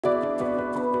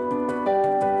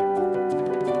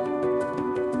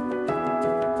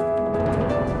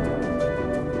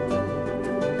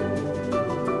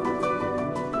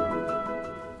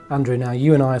Andrew, now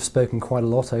you and I have spoken quite a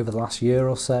lot over the last year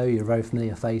or so. You're a very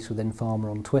familiar face within pharma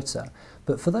on Twitter.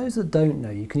 But for those that don't know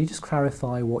you, can you just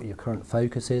clarify what your current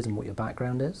focus is and what your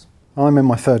background is? I'm in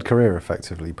my third career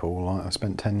effectively, Paul. I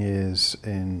spent 10 years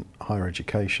in higher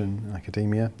education and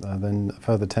academia, then a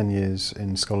further 10 years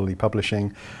in scholarly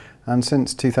publishing. And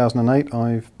since 2008,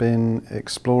 I've been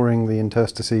exploring the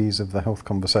interstices of the health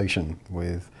conversation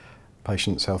with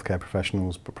patients, healthcare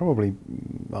professionals, but probably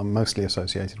I'm mostly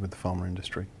associated with the pharma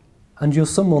industry. And you're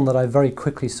someone that I very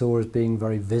quickly saw as being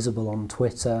very visible on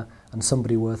Twitter and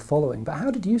somebody worth following. But how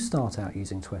did you start out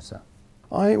using Twitter?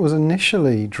 I was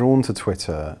initially drawn to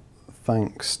Twitter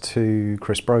thanks to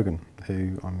Chris Brogan,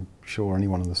 who I'm sure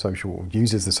anyone in the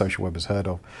uses the social web has heard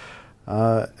of,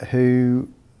 who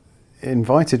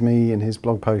invited me in his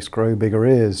blog post Grow Bigger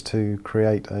Ears to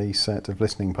create a set of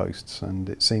listening posts, and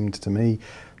it seemed to me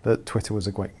that Twitter was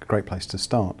a great place to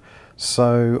start.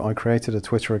 So I created a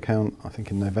Twitter account, I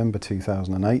think in November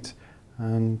 2008,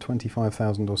 and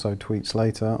 25,000 or so tweets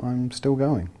later, I'm still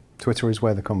going. Twitter is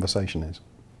where the conversation is.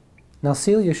 Now,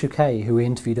 Celia Chouquet, who we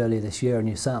interviewed earlier this year, and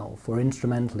yourself were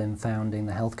instrumental in founding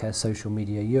the Healthcare Social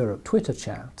Media Europe Twitter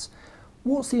chat.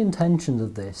 What's the intentions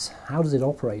of this? How does it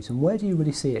operate, and where do you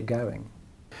really see it going?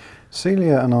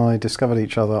 Celia and I discovered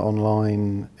each other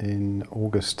online in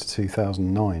August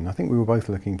 2009. I think we were both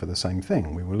looking for the same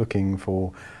thing. We were looking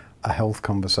for a health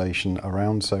conversation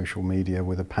around social media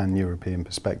with a pan-European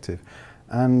perspective.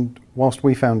 And whilst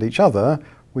we found each other,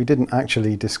 we didn't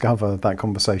actually discover that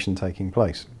conversation taking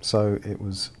place. So it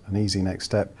was an easy next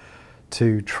step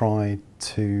to try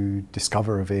to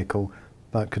discover a vehicle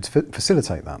that could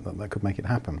facilitate that could make it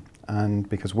happen. And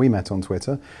because we met on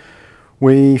Twitter,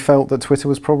 we felt that Twitter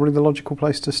was probably the logical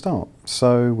place to start.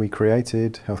 So we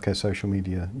created Healthcare Social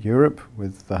Media Europe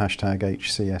with the hashtag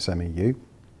HCSMEU.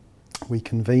 We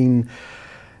convene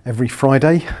every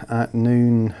Friday at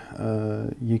noon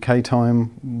UK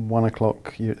time, 1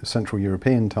 o'clock Central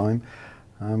European time.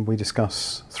 We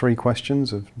discuss 3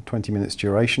 questions of 20 minutes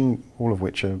duration, all of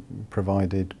which are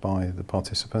provided by the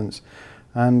participants.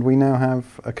 And we now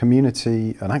have a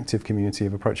community, an active community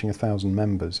of approaching 1,000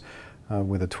 members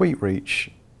with a tweet reach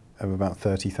of about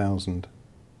 30,000.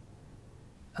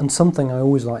 And something I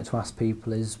always like to ask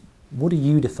people is, what do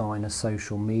you define as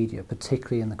social media,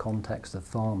 particularly in the context of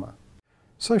pharma?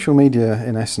 Social media,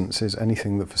 in essence, is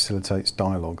anything that facilitates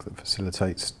dialogue, that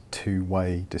facilitates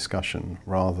two-way discussion,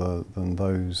 rather than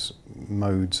those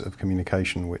modes of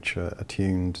communication which are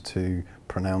attuned to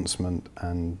pronouncement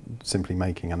and simply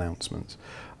making announcements.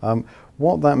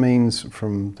 What that means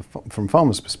from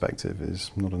pharma's perspective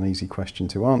is not an easy question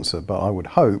to answer, but I would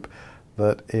hope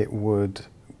that it would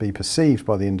be perceived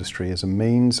by the industry as a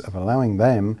means of allowing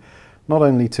them not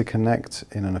only to connect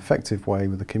in an effective way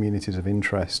with the communities of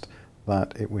interest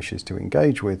that it wishes to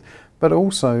engage with, but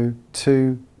also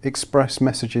to express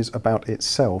messages about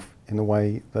itself in the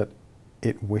way that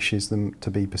it wishes them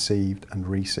to be perceived and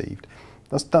received.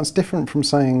 That's different from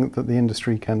saying that the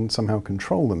industry can somehow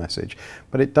control the message,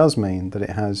 but it does mean that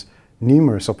it has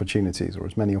numerous opportunities, or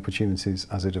as many opportunities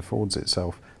as it affords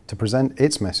itself, to present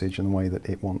its message in the way that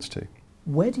it wants to.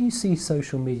 Where do you see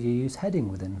social media use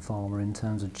heading within pharma in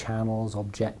terms of channels,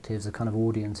 objectives, the kind of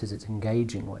audiences it's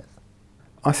engaging with?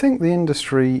 I think the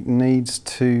industry needs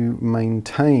to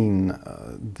maintain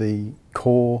the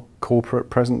core corporate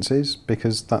presences,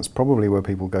 because that's probably where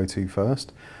people go to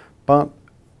first. But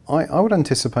I would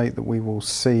anticipate that we will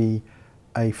see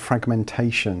a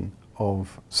fragmentation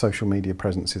of social media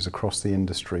presences across the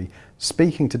industry,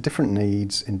 speaking to different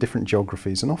needs in different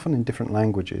geographies and often in different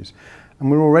languages.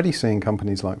 And we're already seeing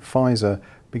companies like Pfizer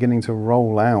beginning to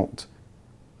roll out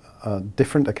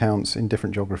different accounts in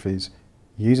different geographies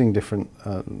using different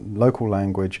local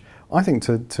language, I think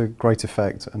to great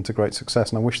effect and to great success,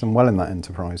 and I wish them well in that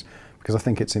enterprise, because I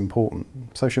think it's important.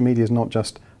 Social media is not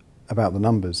just about the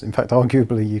numbers. In fact,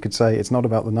 arguably you could say it's not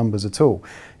about the numbers at all.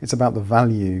 It's about the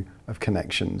value of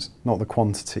connections, not the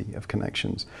quantity of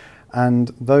connections. And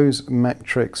those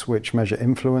metrics which measure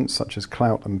influence, such as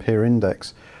clout and peer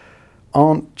index,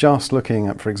 aren't just looking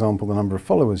at, for example, the number of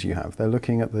followers you have. They're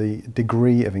looking at the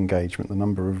degree of engagement, the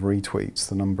number of retweets,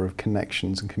 the number of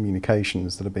connections and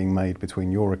communications that are being made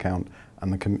between your account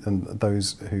and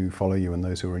those who follow you and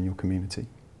those who are in your community.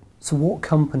 So what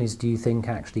companies do you think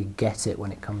actually get it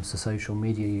when it comes to social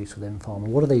media use within pharma?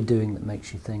 What are they doing that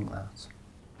makes you think that?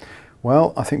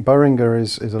 Well, I think Boehringer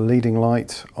is a leading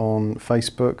light on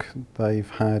Facebook. They've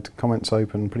had comments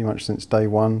open pretty much since day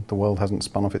one. The world hasn't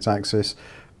spun off its axis.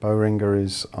 Boehringer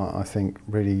is, I think,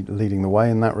 really leading the way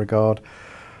in that regard.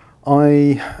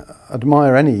 I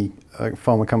admire any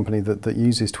pharma company that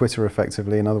uses Twitter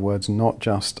effectively, in other words, not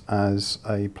just as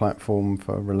a platform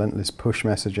for relentless push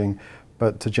messaging,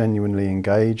 but to genuinely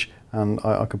engage. And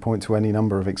I could point to any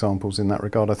number of examples in that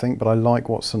regard, I think, but I like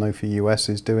what Sanofi US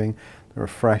is doing. They're a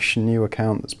fresh, new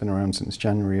account that's been around since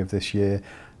January of this year,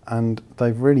 and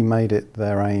they've really made it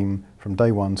their aim from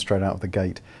day one, straight out of the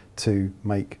gate, to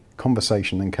make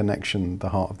conversation and connection the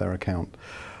heart of their account.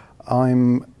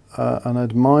 I'm an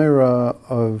admirer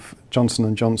of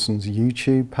Johnson & Johnson's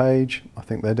YouTube page. I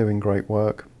think they're doing great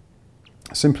work,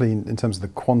 simply in terms of the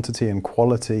quantity and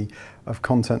quality of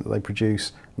content that they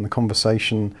produce and the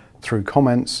conversation through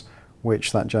comments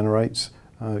which that generates.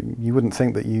 You wouldn't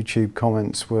think that YouTube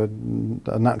comments were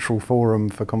a natural forum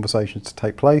for conversations to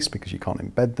take place because you can't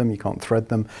embed them, you can't thread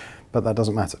them, but that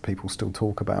doesn't matter. People still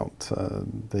talk about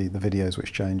the videos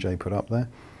which J&J put up there.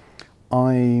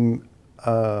 I'm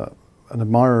an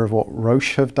admirer of what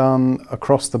Roche have done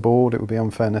across the board. It would be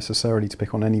unfair necessarily to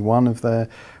pick on any one of their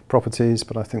properties,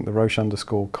 but I think the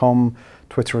Roche_com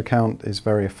Twitter account is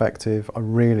very effective. I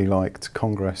really liked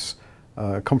Conference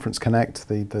Connect,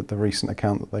 the recent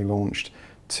account that they launched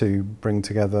to bring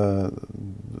together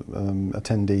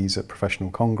attendees at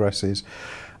professional congresses.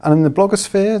 And in the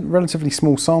blogosphere, relatively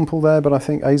small sample there, but I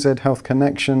think AZ Health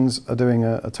Connections are doing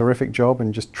a terrific job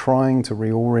in just trying to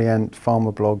reorient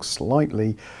pharma blogs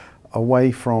slightly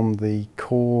away from the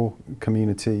core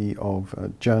community of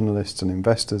journalists and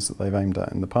investors that they've aimed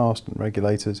at in the past, and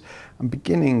regulators, and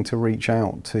beginning to reach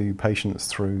out to patients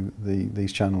through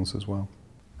these channels as well.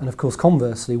 And of course,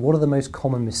 conversely, what are the most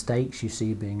common mistakes you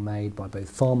see being made by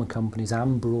both pharma companies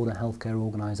and broader healthcare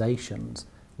organisations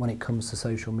when it comes to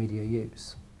social media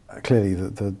use? Clearly,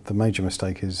 the major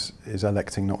mistake is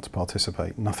electing not to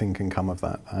participate. Nothing can come of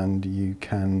that, and you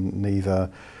can neither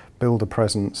build a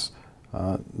presence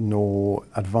nor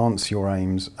advance your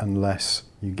aims unless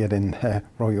you get in there,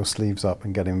 roll your sleeves up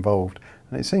and get involved.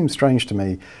 And it seems strange to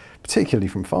me, particularly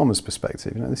from pharma's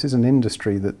perspective. You know, this is an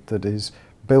industry that is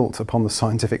built upon the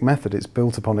scientific method. It's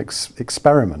built upon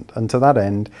experiment, and to that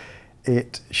end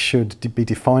it should be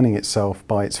defining itself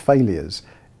by its failures,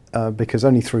 because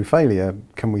only through failure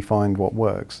can we find what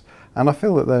works. And I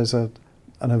feel that there's an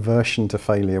aversion to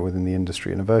failure within the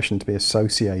industry, an aversion to be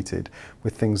associated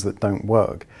with things that don't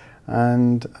work.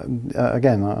 And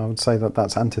again, I would say that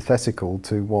that's antithetical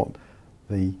to what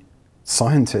the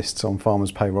scientists on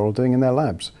pharma's payroll are doing in their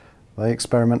labs. They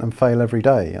experiment and fail every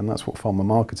day, and that's what pharma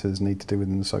marketers need to do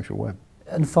within the social web.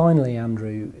 And finally,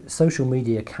 Andrew, social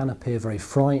media can appear very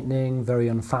frightening, very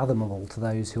unfathomable to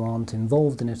those who aren't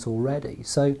involved in it already.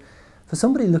 So for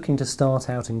somebody looking to start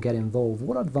out and get involved,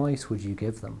 what advice would you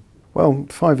give them? Well,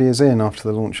 5 years in after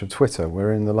the launch of Twitter,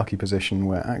 we're in the lucky position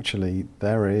where actually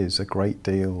there is a great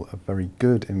deal of very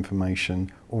good information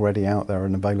already out there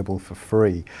and available for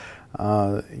free.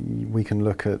 We can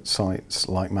look at sites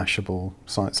like Mashable,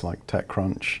 sites like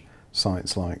TechCrunch,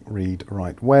 sites like Read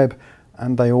Write Web,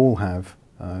 and they all have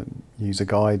user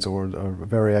guides or a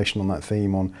variation on that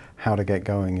theme on how to get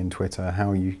going in Twitter,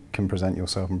 how you can present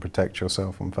yourself and protect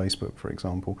yourself on Facebook, for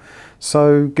example.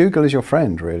 So Google is your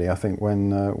friend, really. I think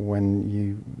when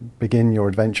you begin your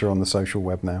adventure on the social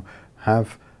web now,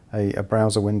 have a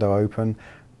browser window open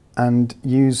and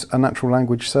use a natural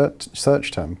language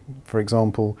search term. For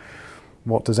example,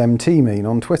 what does MT mean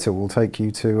on Twitter will take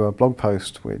you to a blog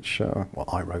post which, well,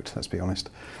 I wrote, let's be honest.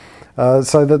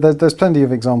 So there's plenty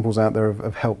of examples out there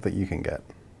of help that you can get.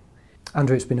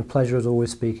 Andrew, it's been a pleasure as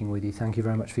always speaking with you. Thank you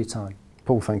very much for your time.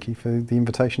 Paul, thank you for the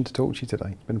invitation to talk to you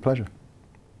today. It's been a pleasure.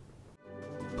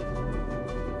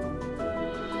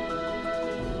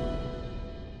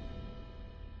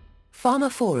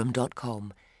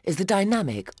 pharmaforum.com is the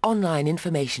dynamic online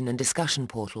information and discussion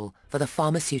portal for the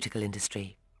pharmaceutical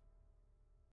industry.